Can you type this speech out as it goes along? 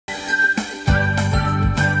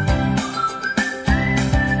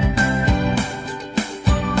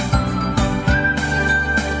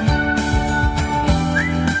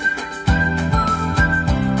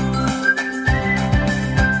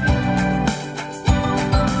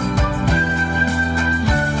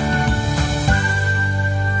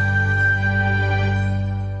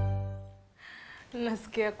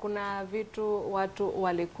nimesikia kuna vitu watu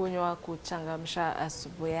walikunywa kuchangamsha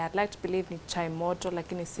asubuhi. I'd like to believe ni chai moto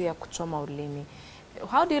lakini si ya kuchoma ulimi.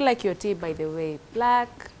 How do you like your tea, by the way? Black,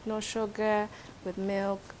 no sugar, with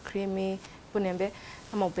milk, creamy? Puniambe,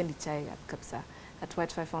 ama upendi chai kabisa. At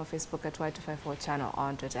Y254 on Facebook, at Y254 channel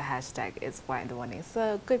on Twitter, hashtag it's Y in the morning.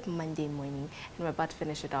 So good Monday morning, and we're about to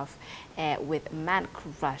finish it off with Man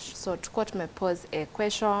Crush. So to quote me, pose a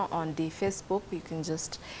question on the Facebook. You can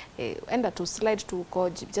just end to slide to go,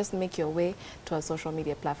 just make your way to our social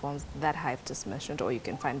media platforms that I've just mentioned, or you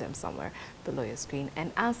can find them somewhere below your screen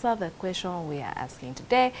and answer the question we are asking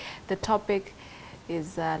today. The topic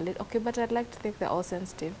is okay, but I'd like to think they're all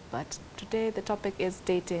sensitive. But today the topic is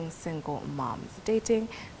dating single moms. Dating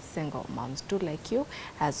single moms. Do like you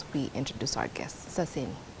as we introduce our guests.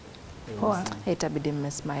 Sasini. Hey, tabidi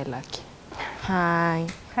mmesmile lucky. Hi.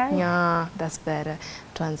 Hi. Yeah, that's better.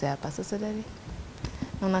 Tuanze hapa sasa dadi.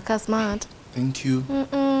 Unakaa smart. Thank you.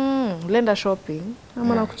 Lenda shopping.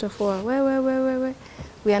 Ama nakuchafua.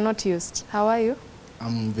 We are not used. How are you?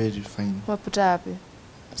 I'm very fine. Waputa wapi?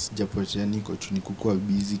 Sijapotea, niko tu, nikukuwa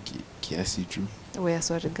busy kiasi tu. We are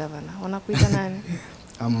sorry, Governor. Wanakuita nani?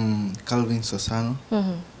 I'm Calvin Sosano,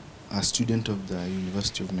 a student of the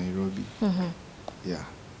University of Nairobi. Yeah,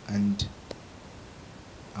 and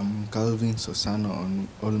I'm Calvin Sosano on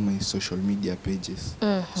all my social media pages.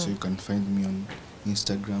 So you can find me on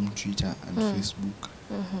Instagram, Twitter, and Facebook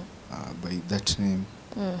by that name.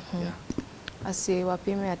 Yeah. Asi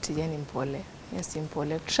wapime atijeni mpole. Yes,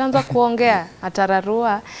 mpole. Tushaanza kuongea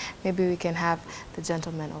atararua. Maybe we can have the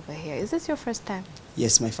gentleman over here. Is this your first time?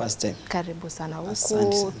 Yes, my first time. Karibu sana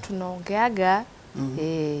huku. Tunaongeaga.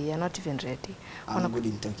 You're not even ready. I'm good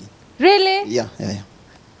in talking. Really? Yeah.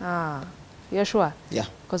 You're sure? Yeah.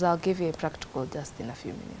 Because I'll give you a practical just in a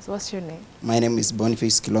few minutes. What's your name? My name is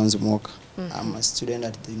Boniface Kilonzo Mwoka. I'm a student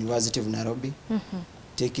at the University of Nairobi,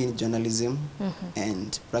 taking journalism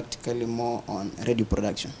and practically more on radio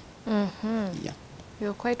production. Yeah.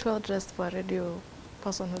 You're quite well dressed for a radio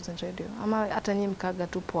person who's in radio. Ama hata nyinyi mkaga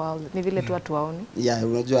tu poa, ni vile tu watu waoni. Yeah,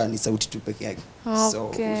 unajua ni sauti tu peke yake. Okay.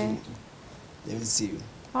 So they will see you.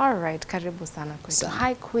 All right, karibu sana kwetu.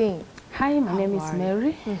 Hi Queen. Hi, my name is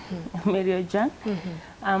Mary. Mary Ojan.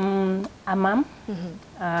 I'm a mom,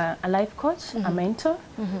 a life coach, a mentor,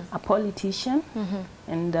 a politician,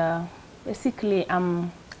 and basically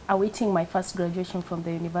I'm awaiting my first graduation from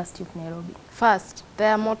the University of Nairobi. First,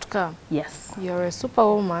 there are more to come. Yes. You're a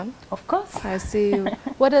superwoman. Of course. I see you.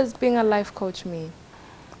 What does being a life coach mean?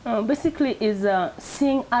 Basically is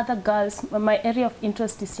seeing other girls, my area of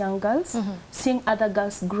interest is young girls, seeing other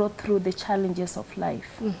girls grow through the challenges of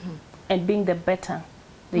life and being the better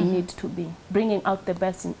they need to be, bringing out the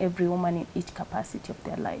best in every woman in each capacity of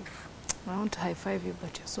their life. I want to high-five you,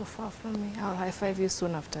 but you're so far from me. I'll high-five you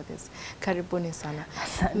soon after this. Karibuni sana.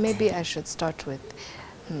 Maybe I should start with...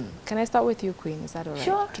 Can I start with you, Queen? Is that all right?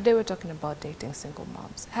 Sure. Today we're talking about dating single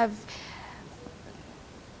moms.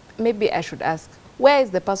 Maybe I should ask, where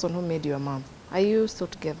is the person who made you a mom? Are you still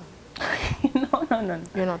together? No.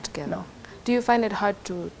 You're not together? No. Do you find it hard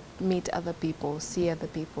to meet other people, see other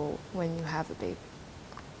people when you have a baby?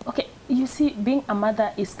 Okay, you see, being a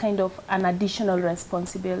mother is kind of an additional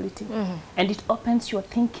responsibility. And it opens your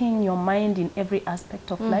thinking, your mind in every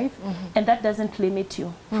aspect of life. And that doesn't limit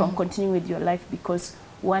you from continuing with your life because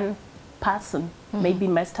one person maybe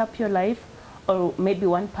messed up your life or maybe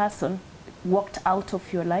one person walked out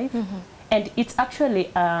of your life. And it's actually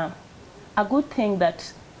a good thing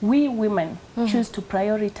that we women choose to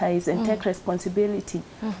prioritize and take responsibility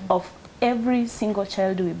of every single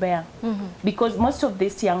child we bear. Because most of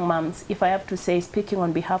these young moms, if I have to say, speaking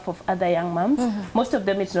on behalf of other young moms, most of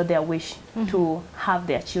them it's not their wish to have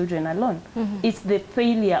their children alone. It's the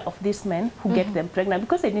failure of these men who get them pregnant,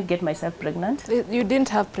 because I didn't get myself pregnant. You didn't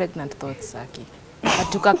have pregnant thoughts, Saki.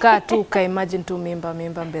 Tukakaa tu imagine tu mimba,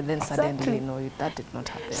 but then suddenly no, that did not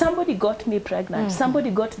happen. Somebody got me pregnant.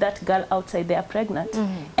 Somebody got that girl outside there pregnant.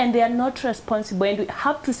 And they are not responsible. And we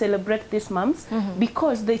have to celebrate these moms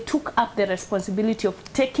because they took up the responsibility of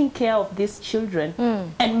taking care of these children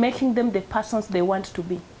and making them the persons they want to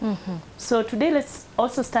be. So today let's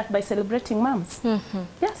also start by celebrating moms.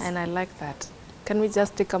 Yes. And I like that. Can we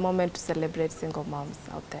just take a moment to celebrate single moms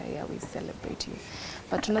out there? Yeah, we celebrate you.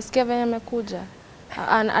 But tunasikia venye amekuja.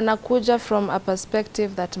 Anakuja from a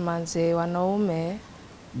perspective that manze wanaume.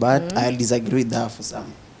 But I'll disagree with that for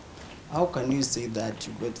some. How can you say that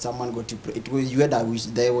someone got you it was you had a wish,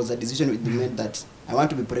 there was a decision with the made that I want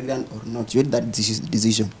to be pregnant or not? You had that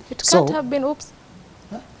decision. It can't have been oops.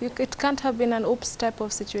 It can't have been an oops type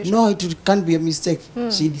of situation. No, it can't be a mistake.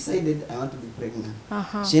 She decided, I want to be pregnant.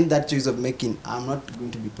 She had that choice of making, I'm not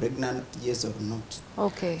going to be pregnant, yes or not.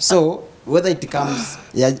 Okay. So whether it comes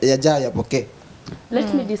okay.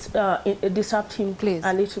 Let me disrupt him, Please.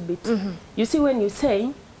 a little bit. You see, when you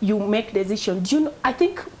say you make decisions, do you know, I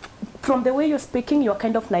think from the way you're speaking, you're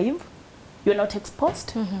kind of naive. You're not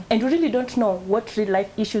exposed, and you really don't know what real life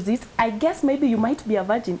issues is. I guess maybe you might be a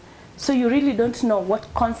virgin, so you really don't know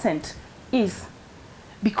what consent is.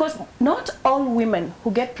 Because not all women who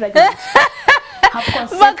get pregnant have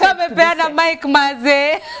consented to this sex. Mike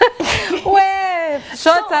Maze. Well,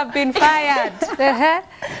 shots have been fired.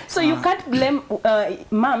 So you can't blame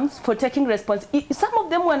moms for taking responsibility. Some of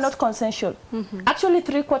them were not consensual. Actually,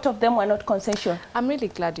 3/4 of them were not consensual. I'm really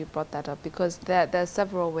glad you brought that up, because there are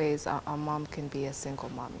several ways a mom can be a single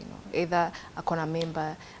mom, you know. Either akona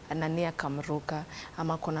mimba anania kamruka,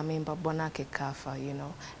 ama akona mimba bonake kafa, you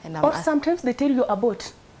know. And Or sometimes they tell you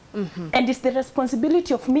abort. And it's the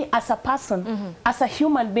responsibility of me as a person, as a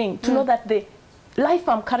human being, to know that the life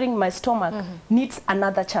I'm carrying in my stomach needs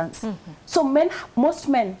another chance. So men, most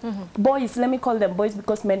men, boys, let me call them boys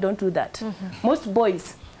because men don't do that. Most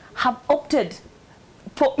boys have opted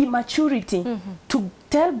for immaturity to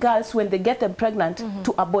tell girls when they get them pregnant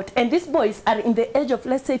to abort. And these boys are in the age of,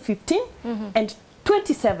 let's say, 15 and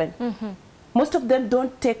 27. Most of them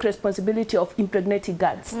don't take responsibility of impregnating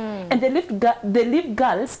girls. And they leave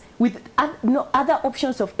girls with no other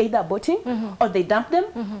options of either aborting or they dump them,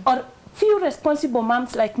 or few responsible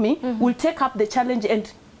moms like me will take up the challenge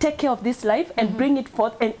and take care of this life and bring it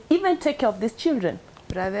forth and even take care of these children.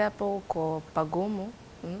 Brother hapo uko pagumu.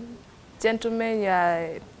 Gentlemen, you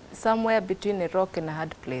are somewhere between a rock and a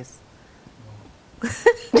hard place. I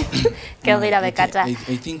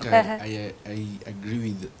think I agree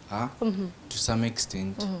with her to some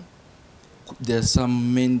extent. There are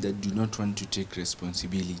some men that do not want to take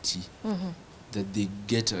responsibility, that they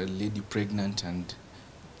get a lady pregnant and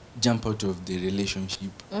jump out of the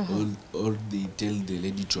relationship, or they tell the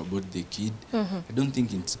lady to abort the kid. I don't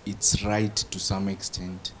think it's right to some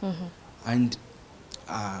extent. And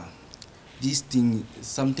this thing,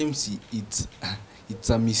 sometimes it's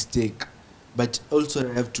a mistake. But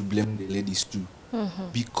also I have to blame the ladies too,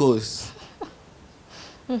 because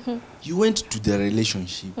you went to the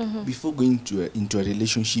relationship. Before going into a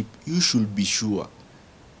relationship, you should be sure.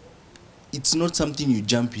 It's not something you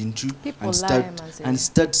jump into and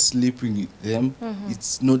start sleeping with them.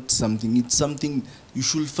 It's not something. It's something you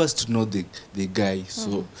should first know the guy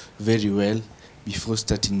so very well before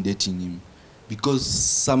starting dating him,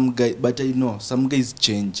 because but I know some guys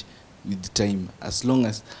change with time. As long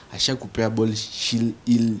as ashakupea ball,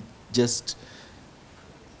 he'll just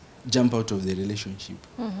jump out of the relationship.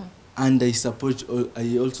 And I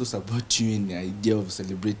also support you in the idea of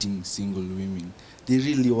celebrating single women. They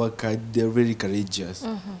really work hard. They're very courageous.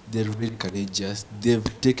 They're very courageous. They've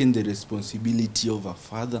taken the responsibility of a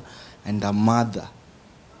father and a mother.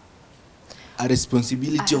 A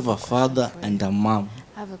responsibility of a father and a mom.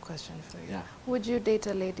 I have a question for you. Yeah. Would you date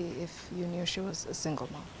a lady if you knew she was a single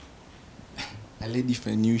mom? A lady, if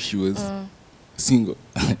I knew she was single,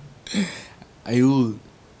 I would.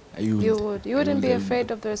 You would. You wouldn't be afraid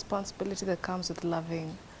of the responsibility that comes with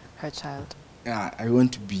loving her child. Yeah, I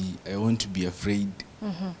want to be afraid.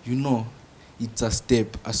 You know, it's a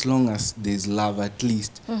step. As long as there's love, at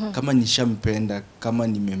least. Kama nishampenda, kama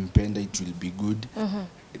nimempenda, it will be good.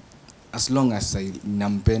 As long as I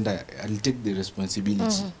nampenda, I'll take the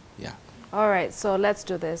responsibility. Yeah. All right, so let's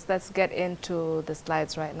do this. Let's get into the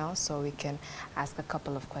slides right now so we can ask a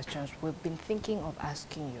couple of questions we've been thinking of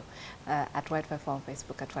asking you at Y254 on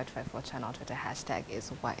Facebook, at Y254 channel, Twitter, hashtag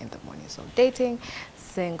is Y in the morning. So dating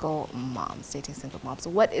single moms.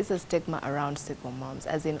 What is the stigma around single moms?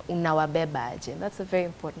 As in, unawabeba aje? That's a very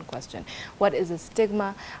important question. What is the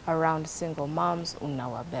stigma around single moms?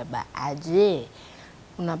 Unawabeba aje?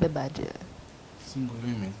 Unabeba aje? Single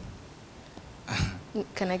women.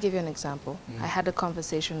 Can I give you an example? I had a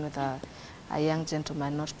conversation with a young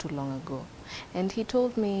gentleman not too long ago, and he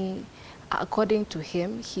told me, according to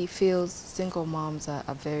him, he feels single moms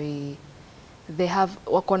are very, they have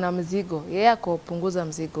wakona mzigo. Yeah, ko punguza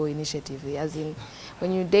mzigo initiative. As in,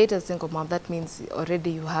 when you date a single mom, that means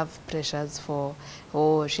already you have pressures for,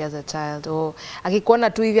 oh, she has a child, or akikuona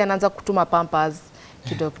tu hivi anaanza kutuma pampers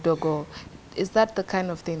kidogo kidogo. Is that the kind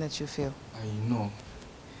of thing that you feel? I know.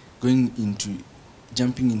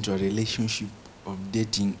 Jumping into a relationship of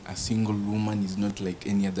dating a single woman is not like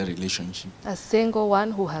any other relationship. A single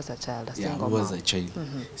one who has a child, a single who has mom. a child.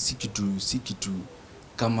 Si kitu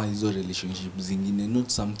kama hizo relationship zingine, not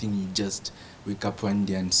something you just wake up one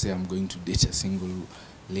day and say I'm going to date a single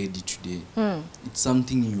lady today. It's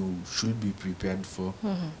something you should be prepared for.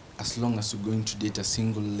 As long as you're going to date a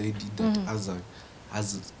single lady that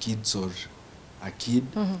has kids or a kid,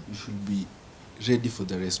 you should be ready for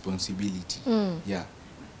the responsibility. Yeah,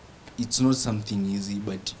 it's not something easy,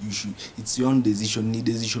 but you should, it's your own decision. Ni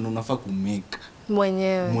decision unafaa ku make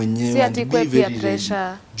mwenyewe, si ati kwa peer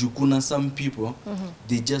pressure. Juu kuna some people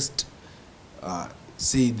they just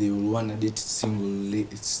say they will wanna date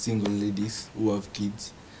single ladies who have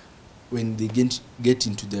kids. When they get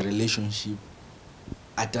into the relationship,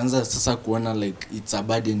 ataanza sasa kuona like it's a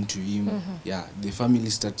burden to him. Yeah, the family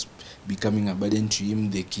starts becoming a burden to him,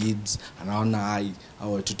 the kids, anaona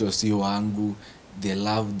hao watoto si wangu, the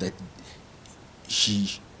love that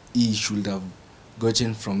he should have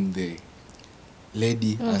gotten from the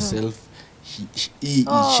lady herself, he is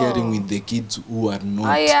sharing with the kids who are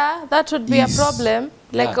not. Yeah, that would be a problem.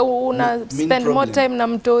 Like una spend more time na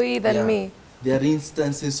mtoi than me. There are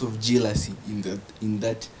instances of jealousy in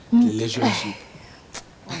that relationship.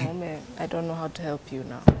 Oh man, I don't know how to help you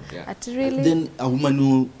now. Yeah. Really? Then a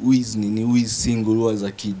woman who is single, who has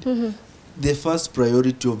a kid, the first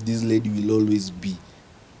priority of this lady will always be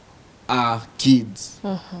our kids,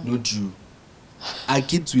 not you. Our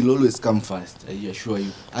kids will always come first, I assure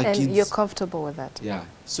you. Our And kids, you're comfortable with that? Yeah,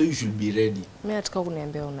 so you should be ready. Mimi nataka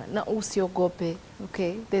kuniambia na usiogope,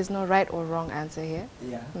 okay? There's no right or wrong answer here.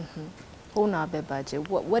 Yeah. Unabebaje.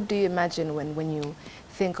 What do you imagine when you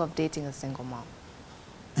think of dating a single mom?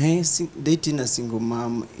 Dating a single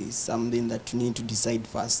mom is something that you need to decide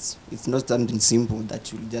first. It's not something simple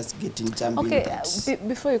that you'll just get in champion. Okay,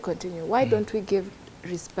 before you continue, why don't we give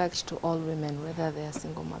respect to all women, whether they are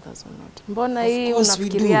single mothers or not? Mbona hii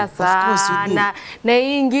unafikiria sana na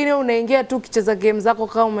hii ingine unaingia tu kicheza game zako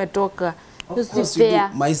kama umetoka?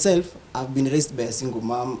 Myself, I've been raised by a single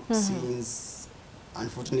mom since,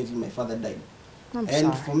 unfortunately, my father died.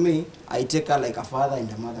 And for me, I take her like a father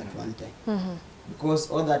and a mother at one time.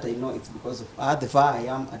 Because all that I know, it's because of her, the far I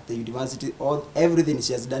am at the university, everything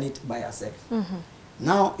she has done it by herself.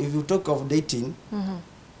 Now, if you talk of dating,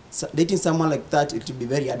 dating someone like that, it will be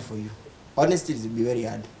very hard for you. Honestly, it will be very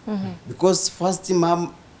hard. Because first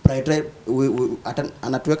mom,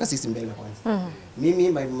 anatuweka sisi mbele kwanza. Mimi,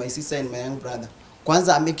 my sister and my young brother.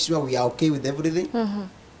 Kwanza, I make sure we are okay with everything.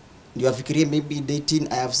 You are fikirie maybe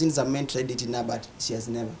dating. I have seen some men try dating her, but she has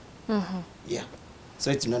never. Yeah. So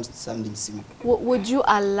it's not something simple. Would you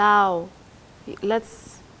allow,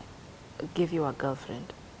 let's give you a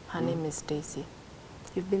girlfriend. Her name is Stacy.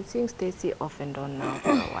 You've been seeing Stacy off and on now for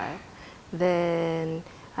a while. Then,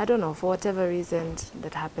 I don't know, for whatever reason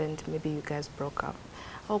that happened, maybe you guys broke up.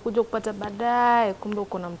 Kuja kupata baadaye, kumbe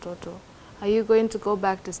uko na mtoto. Are you going to go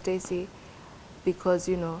back to Stacy because,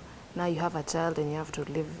 you know, now you have a child and you have to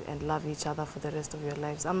live and love each other for the rest of your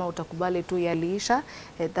lives? Ama utakubali tu yaliisha,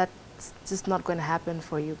 that's just not going to happen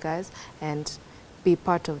for you guys and be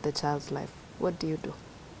part of the child's life. What do you do?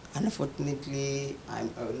 Unfortunately, I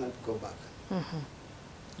will not go back.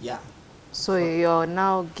 Yeah. So you're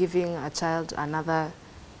now giving a child another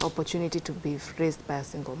opportunity to be raised by a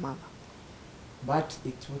single mother. But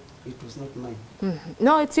it was not mine.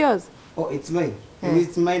 No, it's yours. Oh, it's mine. If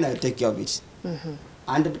it's mine, I'll take care of it.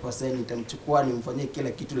 100% nitamchukua nimfanyie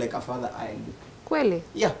kila kitu like a father I'll do. Kweli?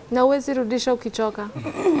 Yeah. Na uwezi rudisha ukichoka?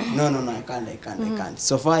 No, I can't.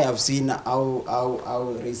 So far I have seen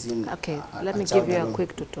how raising. Okay, let me give you a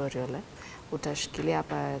quick tutorial. Utashikilia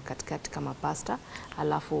hapa katikati kama pasta,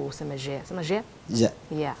 alafu useme je. Sema je? Yeah.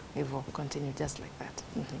 Yeah, hivyo. Continue just like that.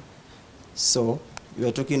 So, you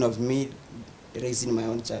are talking of me raising my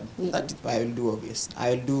own child. That I will do, obvious. I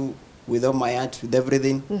will do with all my heart, with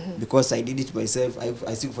everything, because I did it myself.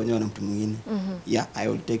 I see kufanywa na mtu mwingine. Yeah, I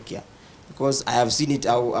will take care. Because I have seen it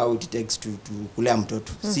how it takes to kulea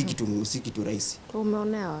mtoto. Si kitu rahisi.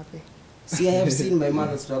 Umeonea wapi? See, I have seen my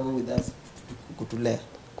mother struggle with us kutulea.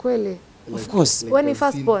 Kweli? Of course. When you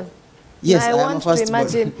first born? Yes, I want to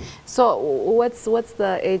imagine. Born. So, what's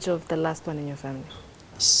the age of the last one in your family?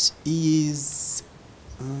 He is.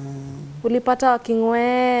 Ulipata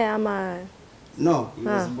wakingwe ama? No, he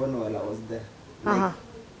was born while I was there. Like,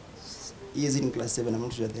 he is in class 7. I'm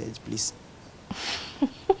not sure the age, please.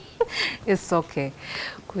 It's okay.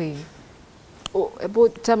 Queen.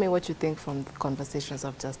 Tell me what you think from the conversations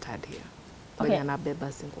I've just had here. Okay.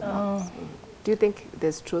 Single moms. Do you think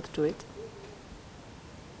there's truth to it?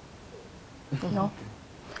 No.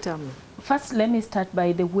 Tell me. First, let me start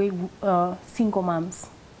by the way single moms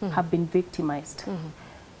have been victimized.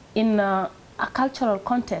 In a cultural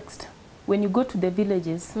context, when you go to the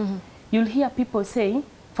villages, you'll hear people saying,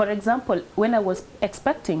 For example, when I was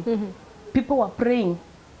expecting, people were praying.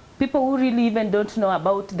 People who really even don't know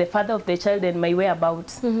about the father of the child and my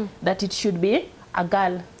whereabouts, that it should be a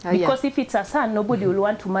girl. Because if it's a son, nobody will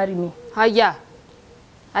want to marry me.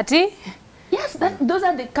 Ati? Yes, those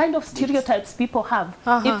are the kind of stereotypes people have.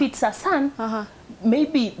 If it's a son,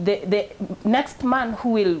 maybe the next man who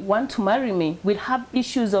will want to marry me will have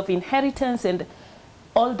issues of inheritance and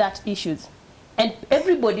all that issues. And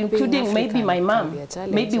everybody, including African, maybe my mom,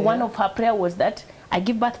 maybe one of her prayer was that I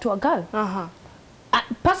give birth to a girl.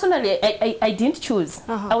 Personally, I didn't choose.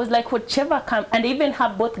 I was like, whichever comes, and I even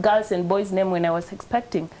have both girls and boys' name when I was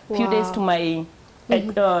expecting, a few days to my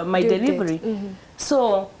my delivery.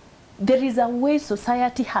 So there is a way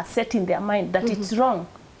society has set in their mind that it's wrong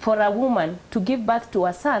for a woman to give birth to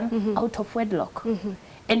a son out of wedlock.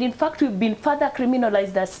 And in fact, we've been further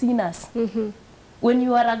criminalized as sinners. When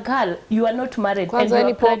you are a girl, you are not married and you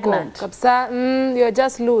are pregnant. You are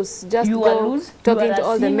just loose. Just you are loose. Talking to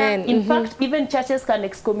all the men. In fact, even churches can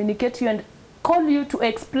excommunicate you and call you to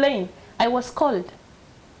explain. I was called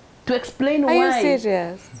to explain why. Are you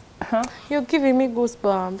serious? You're giving me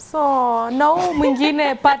goosebumps. So now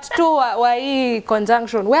mwingine part 2 wa hii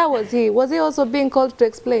conjunction. Where was he? Was he also being called to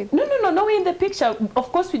explain? No, in the picture.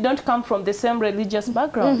 Of course, we don't come from the same religious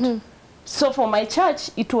background. So for my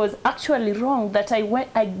church, it was actually wrong that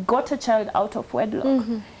I got a child out of wedlock.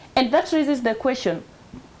 And that raises the question,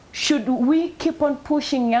 should we keep on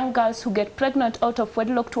pushing young girls who get pregnant out of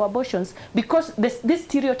wedlock to abortions? Because these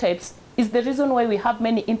stereotypes is the reason why we have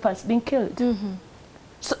many infants being killed.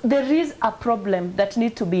 So there is a problem that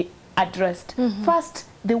needs to be addressed. First,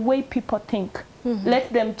 the way people think.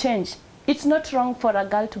 Let them change. It's not wrong for a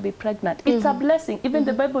girl to be pregnant. It's a blessing. Even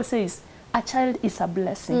the Bible says a child is a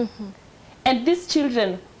blessing. And these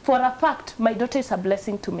children, for a fact, my daughter is a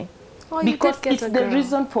blessing to me. Because it's the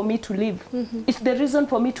reason for me to live. It's the reason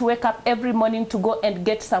for me to wake up every morning to go and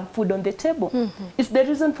get some food on the table. It's the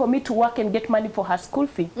reason for me to work and get money for her school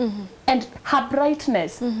fee. And her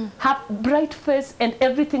brightness, her bright face and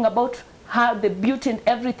everything about her, the beauty and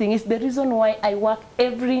everything is the reason why I work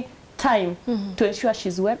every time to ensure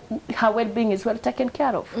her well-being is well taken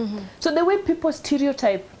care of. So the way people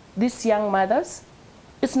stereotype these young mothers,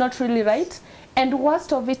 it's not really right. And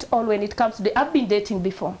worst of it all, when it comes to I've been dating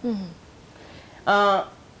before.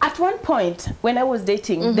 At one point, when I was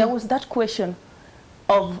dating, there was that question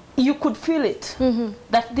of, you could feel it,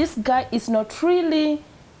 that this guy is not really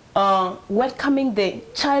welcoming the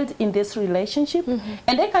child in this relationship.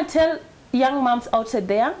 And I can tell young moms outside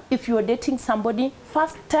there, if you are dating somebody,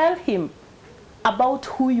 first tell him about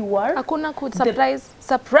who you are. Hakuna ku surprise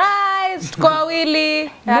kwa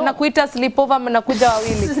wawili. Anakuita sleepover mnakuja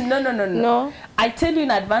wawili. No. I tell you in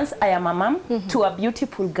advance, I am a mom to a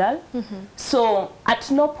beautiful girl. So at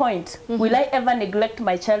no point will I ever neglect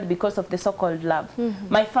my child because of the so-called love.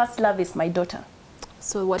 My first love is my daughter.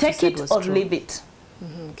 So what take you said it was or true. leave it.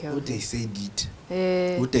 What I said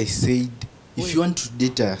what I said, if you want to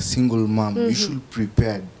date a single mom, you should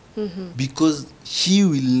prepare. Because she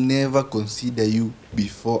will never consider you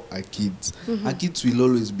before her kids. Her kids will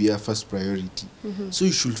always be her first priority. So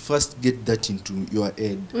you should first get that into your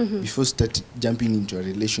head before start jumping into a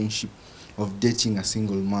relationship of dating a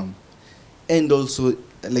single mom. And also,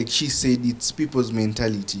 like she said, it's people's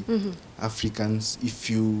mentality. Africans, if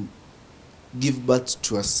you give birth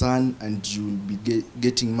to a son and you will be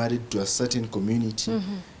getting married to a certain community,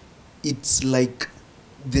 it's like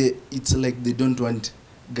they don't want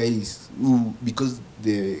guys who, because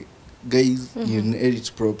the guys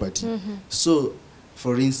inherit property. So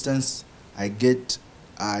for instance, my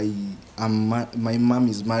mom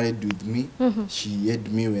is married with me. She had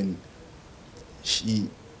me when she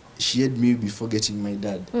had me before getting my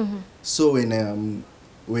dad. So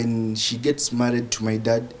when she gets married to my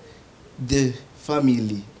dad, the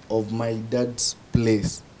family of my dad's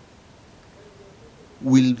place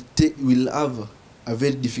will have a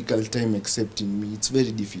very difficult time accepting me. It's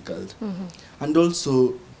very difficult. And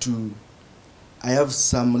also I have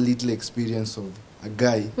some little experience of a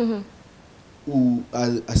guy who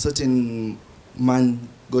a certain man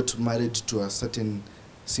got married to a certain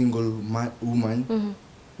single woman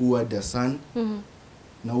who had a son.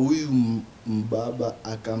 Na huyu mbaba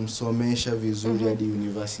akamsomesha vizuri hadi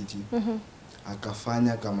university.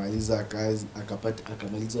 Akafanya, akamaliza kazi,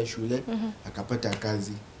 akamaliza shule, akapata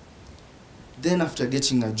kazi. Then after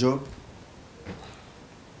getting a job,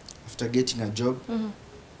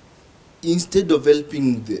 instead of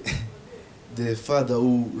helping the father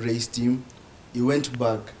who raised him, he went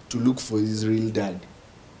back to look for his real dad.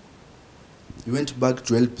 He went back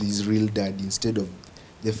to help his real dad instead of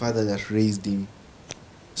the father that raised him.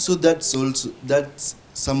 So that's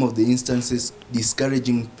some of the instances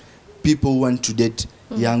discouraging people who want to date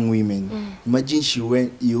young women. Imagine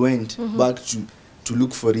he went back to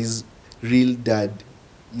look for his real dad,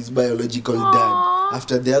 his biological dad,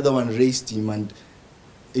 after the other one raised him and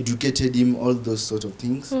educated him, all those sort of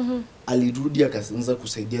things. Alirudi akaanza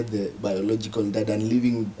kusaidia the biological dad and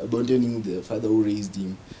abandoning the father who raised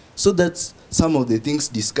him. So that's some of the things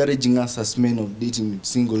discouraging us as men of dating with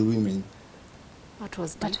single women.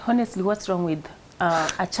 But honestly, what's wrong with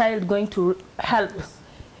a child going to help?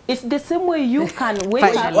 It's the same way you can wake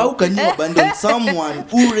up. How can you abandon someone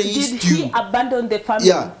who raised Did you? he abandon the family?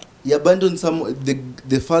 Yeah, he abandoned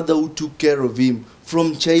the father who took care of him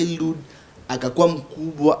from childhood. Akakuwa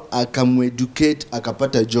mkubwa, akamueducate,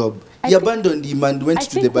 akapata job. He abandoned him and went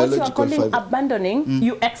to the biological father. Abandoning,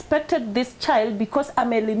 you expected this child because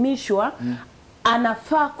amelimishwa,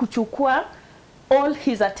 anafaa kuchukua all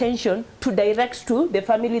his attention to direct to the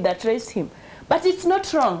family that raised him. But it's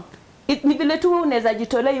not wrong. Ni vile tu unaweza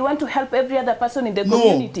jitolea, you want to help every other person in the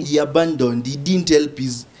community. No, he abandoned. He didn't help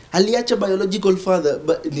his... Aliacha biological father,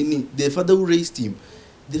 but the father who raised him.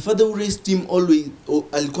 The father who raised him always,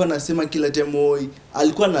 alikuwa anasema kila time,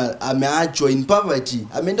 alikuwa ameachwa in poverty.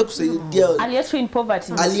 Ameenda kusaidia... Aliachwa in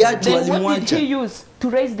poverty. Aliachwa, alimwacha. What did he use to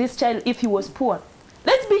raise this child if he was poor?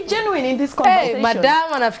 Let's be genuine in this conversation. Hey,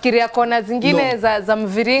 madam anafikiria kona zingine za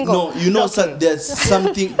mviringo. No, you know, okay. There's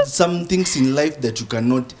some things in life that you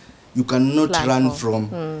cannot run from.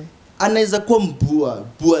 Anaweza kuwa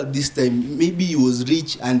poor this time. Maybe he was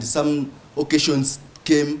rich and some occasions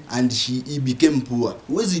came and he became poor.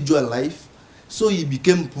 Huwezi jua life. So he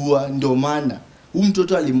became poor, ndio maana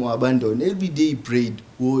mtoto alimwabandon. Every day he prayed,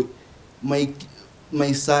 oh,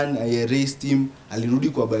 my son, I raised him. Alirudi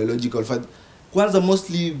kwa biological father. Kwanza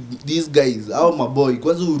mostly these guys, au maboy,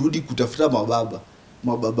 kwanza urudi kutafuta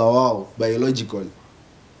mababa wao biological.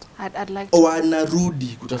 I'd like to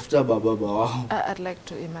wanarudi kutafuta baba wao. I'd like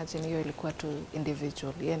to imagine hiyo ilikuwa tu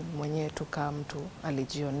individual, yani mwenyewe tu kama mtu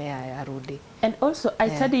alijionea arudi. And also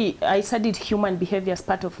I studied human behavior as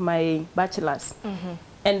part of my bachelor's.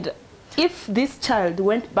 And if this child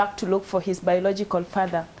went back to look for his biological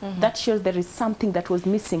father, that shows there is something that was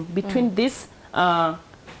missing between this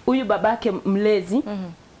huyu babake mlezi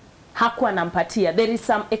hakuwa anampatia. There is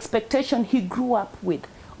some expectation he grew up with,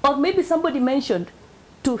 or maybe somebody mentioned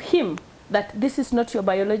to him that this is not your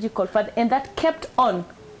biological father, and that kept on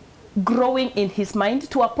growing in his mind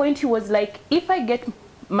to a point he was like, if I get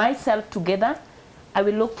myself together, I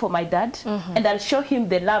will look for my dad and I'll show him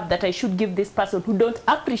the love that I should give this person who don't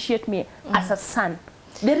appreciate me as a son.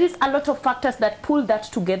 There is a lot of factors that pull that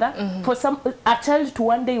together for a child to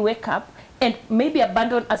one day wake up and maybe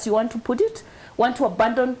abandon, as you want to put it, want to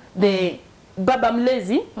abandon the baba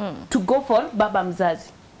mlezi to go for baba mzazi.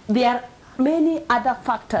 There are many other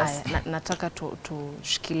factors. Nataka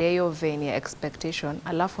tushikilie hiyo vein ya expectation,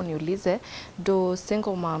 alafu niulize, do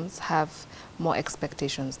single moms have more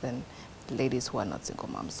expectations than ladies who are not single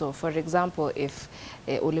moms? So for example, if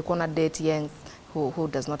ulikuwa na date young who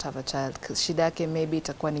does not have a child, shida yake maybe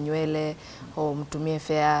itakuwa ni nywele au mtumie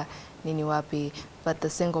fare nini wapi, but the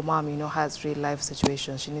single mom, you know, has real life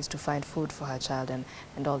situations. She needs to find food for her child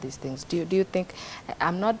and all these things. Do you think,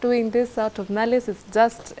 I'm not doing this out of malice, it's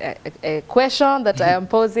just a question that I am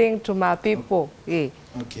posing to my people. Yeah.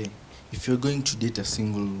 Okay, if you're going to date a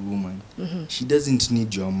single woman, she doesn't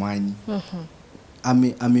need your money.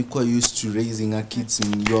 Amekuwa used to raising her kids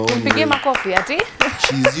in your own way. Makofi, ati?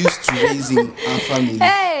 She's used to raising her family.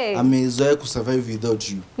 Hey! Amezoea to survive without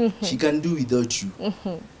you. She can do without you.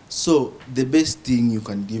 So the best thing you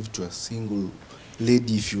can give to a single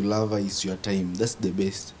lady if you love her is your time. That's the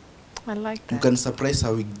best. I like that. You can surprise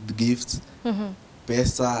her with gifts.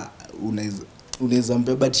 Pesa unaweza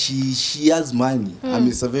mpe, but she has money.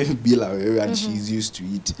 Amesurvive bila wewe and she's used to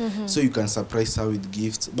it. So you can surprise her with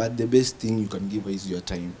gifts, but the best thing you can give her is your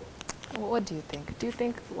time. What do you think? Do you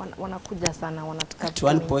think wanakuja sana wanataka? At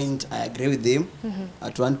one point I agree with him.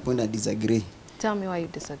 At one point I disagree. Tell me why you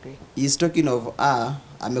disagree. He's talking of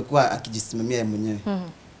amekuwa akijisimamia mwenyewe.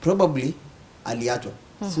 Probably aliachwa.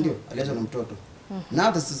 Sindio? Aliachwa na mtoto.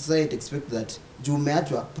 Now the society expects that juu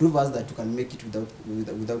umeachwa, prove us that you can make it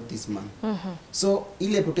without this man. So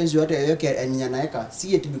ile potential yote yake anyanaweka,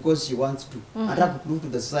 see it because she wants to. Anataka prove to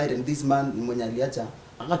the society and this man mwenye aliacha,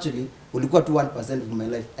 actually ulikuwa tu 1% of my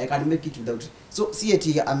life. I can make it without. So see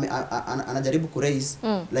it anajaribu ku raise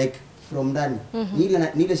like from ndani. Ni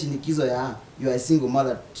ile shinikizo ya you are a single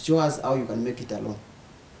mother, show us how you can make it alone.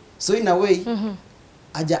 So in a way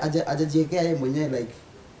ajajiwekea yeye mwenyewe like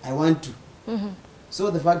I want to.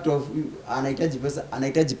 So the fact of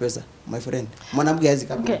anahitaji pesa my friend. Mwanamke hawezi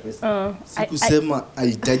kabla pesa. Sikusema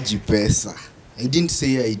hahitaji pesa. I didn't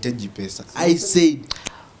say haitaji pesa. I said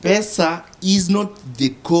pesa is not the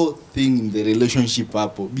core thing in the relationship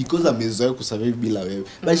hapo, because amezoea kusurvive bila wewe.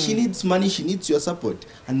 But she needs money, she needs your support,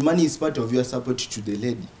 and money is part of your support to the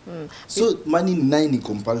lady. So money ni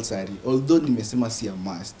compulsory, although nimesema si a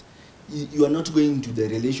must. You are not going to the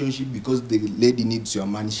relationship because the lady needs your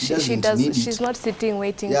money. She doesn't need it. She's not sitting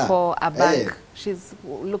waiting for a bank. She's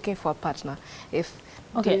looking for a partner.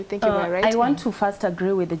 Do you think you were right? I want to first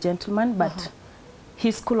agree with the gentleman, but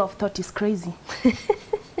his school of thought is crazy.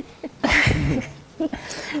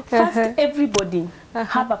 First, everybody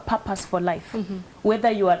have a purpose for life.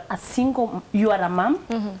 Whether you are a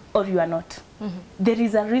mom or you are not. There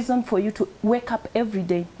is a reason for you to wake up every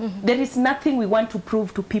day. There is nothing we want to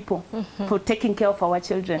prove to people for taking care of our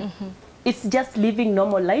children. It's just living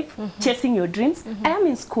normal life, chasing your dreams. I am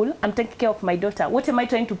in school, I'm taking care of my daughter. What am I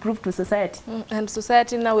trying to prove to society? And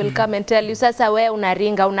society now will come and tell you, sasa we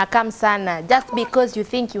unaringa, unakam sana, just because you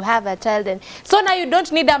think you have a child. And so now you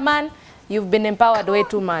don't need a man. You've been empowered way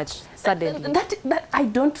too much suddenly. That I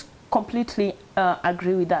don't completely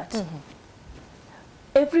agree with that.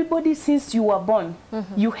 Everybody, since you were born,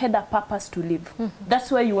 you had a purpose to live.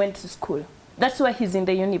 That's why you went to school. That's why he's in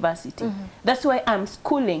the university. That's why I'm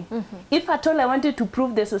schooling. If at all I wanted to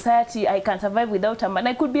prove the society I can survive without a man,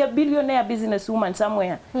 I could be a billionaire businesswoman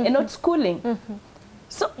somewhere and not schooling.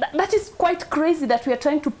 So that is quite crazy that we are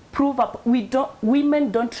trying to prove up.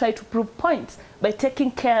 Women don't try to prove points by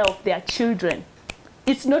taking care of their children.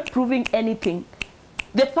 It's not proving anything.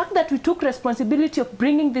 The fact that we took responsibility of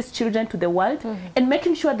bringing these children to the world and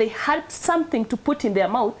making sure they had something to put in their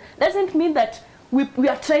mouth doesn't mean that we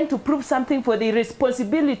are trying to prove something for the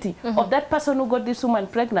responsibility of that person who got this woman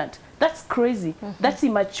pregnant. That's crazy. That's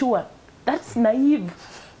immature. That's naive.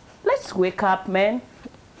 Let's wake up, man.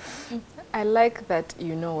 I like that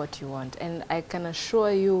you know what you want, and I can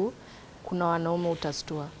assure you kuna wanaume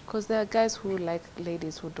utastua, because there are guys who like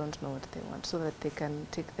ladies who don't know what they want so that they can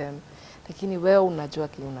take them, lakini wewe unajua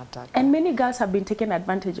kile unataka. And many girls have been taken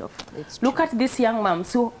advantage of. Look at these young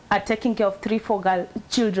moms who are taking care of 3-4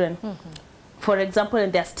 children, for example,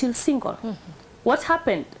 and they're still single. What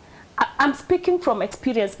happened? I'm speaking from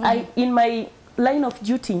experience. In my line of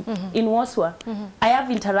duty in Waswa, I have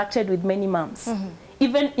interacted with many moms.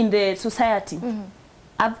 Even in the society,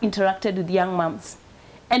 I've interacted with young moms.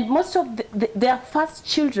 And most of their first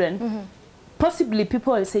children, possibly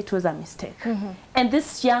people will say it was a mistake. And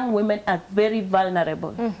these young women are very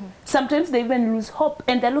vulnerable. Sometimes they even lose hope,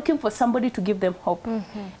 and they're looking for somebody to give them hope.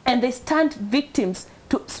 And they stand victims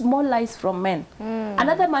to small lies from men.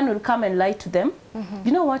 Another man will come and lie to them.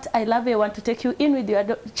 You know what, I love you, I want to take you in with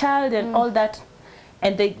your child and all that.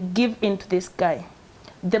 And they give in to this guy.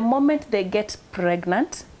 The moment they get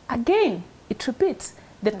pregnant, again, it repeats.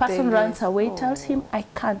 The person runs away, tells him, I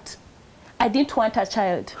can't. I didn't want a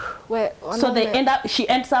child. So she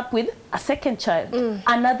ends up with a second child.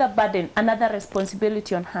 Another burden, another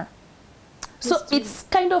responsibility on her. So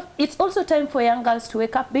it's also time for young girls to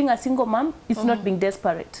wake up. Being a single mom is not being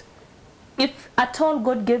desperate. If at all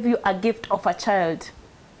God gave you a gift of a child,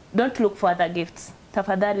 don't look for other gifts.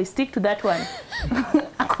 Tafadhali, stick to that one.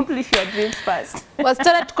 Accomplish your dreams first.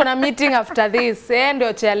 Wasichana tuko na meeting after this.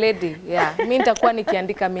 Ndio chair lady. Yeah, mimi nitakuwa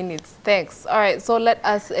nikiandika minutes. Thanks. All right, so let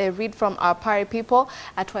us read from our party people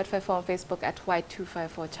at Y254 on Facebook, at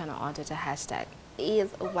Y254 channel on Twitter. Hashtag is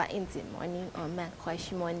Wednesday morning on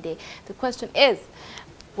Question Monday. The question is,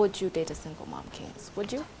 would you date a single mom, Kings?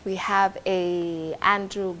 Would you? We have a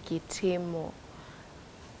Andrew Gitimo.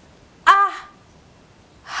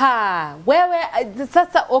 Wewe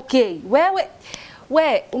sasa okay.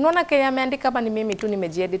 Wewe unaona Kenya ameandika hapa, ni mimi tu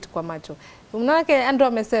nimejiedit kwa macho. Unaona Kenya Andrew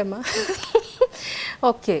amesema.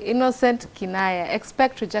 Okay, innocent Kinaya,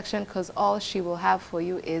 expect rejection because all she will have for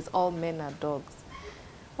you is all men are dogs.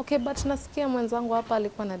 Okay, but nasikia mwenzangu hapa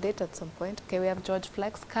alikuwa na date at some point. Okay, we have George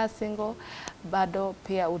Flex, car single, bado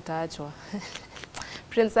pia utaachwa.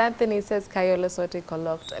 Prince Anthony says Kayole sote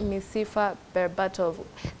locked. Misifa Berbatov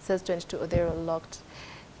says 22 Odero locked.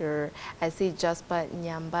 I see Jasper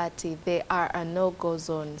Nyambati, they are a no-go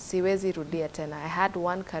zone. Siwezi rudia tena. I had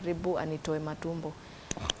one karibu anitoe matumbo.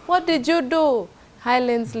 What did you do? Hi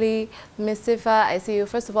Linsley, Misifa, I see you.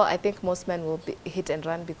 First of all, I think most men will be hit and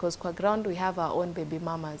run because kwa ground we have our own baby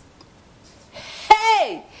mamas.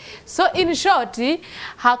 Hey! So in short,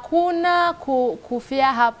 hakuna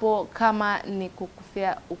kufia hapo kama ni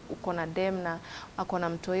kukufia uko na dem na ako na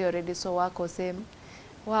mtoi already, so wako same.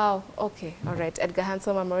 Wow, okay, all right. Edgar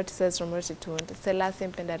Hanson Mamoroti says Romoroti tuned. Selasi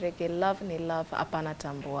mpenda reggae, love ni love, apana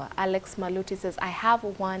tambua. Alex Maluti says, I have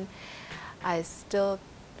one, I still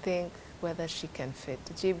think whether she can fit.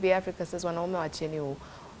 GB Africa says, wanaume wacheni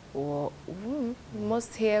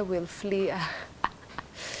Most here will flee.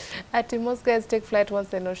 Most guys take flight once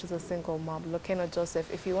they know she's a single mom. Lokeno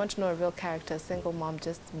Joseph, if you want to know a real character, single mom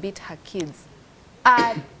just beat her kids.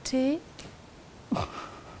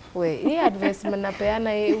 Wait, hii advice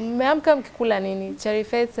mnapeana mmeamka mkikula nini? Cherry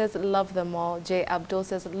Faith says love them all. J Abdul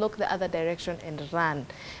says look the other direction and run.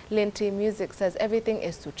 Linty Music says everything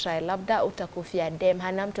is to try. Labda utakufia dem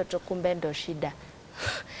hana mtoto kumbe ndo shida.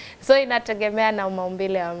 So inategemea na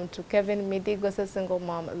maumbile ya mtu. Kevin Midigo says single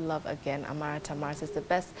mom, love again. Amara Tamar says the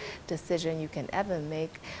best decision you can ever make.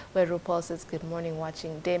 Where RuPaul says good morning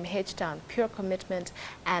watching. Dame H-Town, pure commitment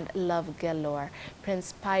and love galore.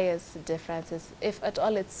 Prince Pius De Francis, if at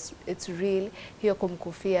all it's real, hiyo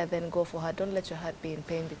kumkufia, then go for her. Don't let your heart be in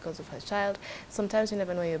pain because of her child. Sometimes you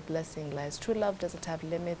never know where your blessing lies. True love doesn't have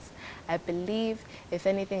limits. I believe if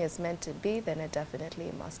anything is meant to be, then it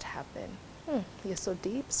definitely must happen. You're so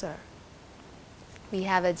deep, sir. We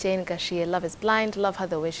have a Jane Gashia, love is blind, love her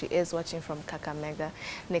the way she is, watching from Kakamega.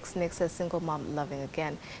 Nick says single mom, loving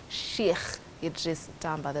again. Sheikh Idris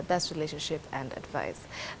Tamba, the best relationship and advice.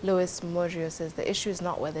 Louis Morio says the issue is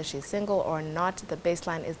not whether she's single or not, the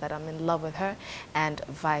baseline is that I'm in love with her and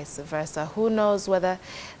vice versa. Who knows whether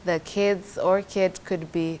the kids or kid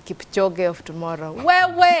could be Kipchoge of tomorrow.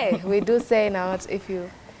 We do say now if you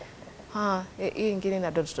you getting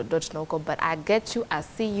a dodge no, but I get you, I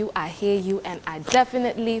see you, I hear you, and I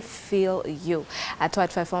definitely feel you. At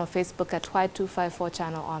Y254 on Facebook, at Y254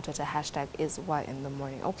 channel on Twitter, hashtag is Y in the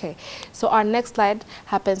morning. Okay, so our next slide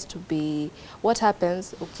happens to be what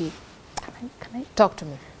happens. Okay, can I talk to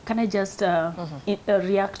me? Can I just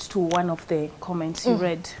react to one of the comments you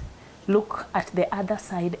read? Look at the other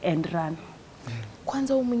side and run.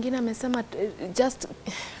 Kwanza mwingine amesema just.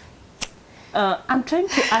 I'm trying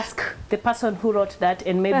to ask the person who wrote that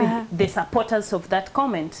and maybe the supporters of that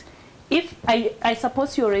comment. If I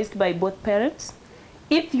suppose you're raised by both parents,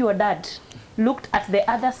 if your dad looked at the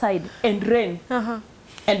other side and ran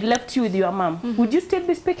and left you with your mom, would you still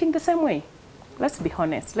be speaking the same way? Let's be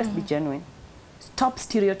honest, let's be genuine. Stop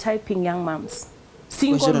stereotyping young moms,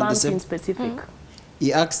 single moms in specific.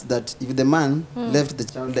 He asks that if the man left the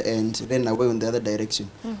child and ran away in the other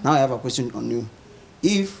direction. Now I have a question on you.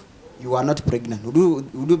 If you are not pregnant,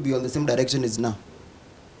 would you be on the same direction as now?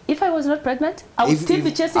 If I was not pregnant, I would still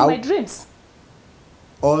be chasing my dreams.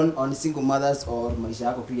 On single mothers or maisha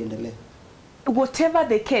yako tu iendelee. Whatever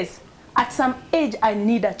the case, at some age I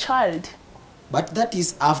need a child. But that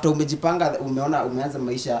is after umejipanga, umeanza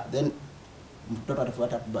maisha, then mtoto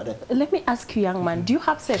atafuata baadaye. Let me ask you, young man, do you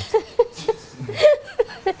have sex?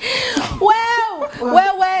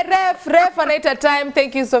 Ref anaita time.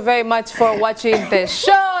 Thank you so very much for watching the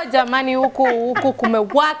show. Jamani huku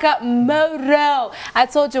kumewaka moro. I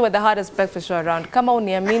told you we're the hardest breakfast show around. Kama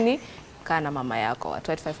uniamini, kana mama yako. At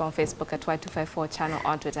Y254 on Facebook, at Y254 channel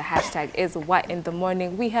on Twitter, hashtag is Y in the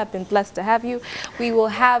morning. We have been blessed to have you. We will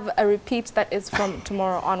have a repeat that is from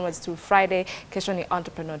tomorrow onwards through Friday. Kesho ni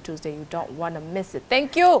Entrepreneur Tuesday. You don't want to miss it.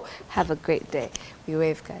 Thank you. Have a great day. We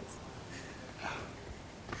wave, guys.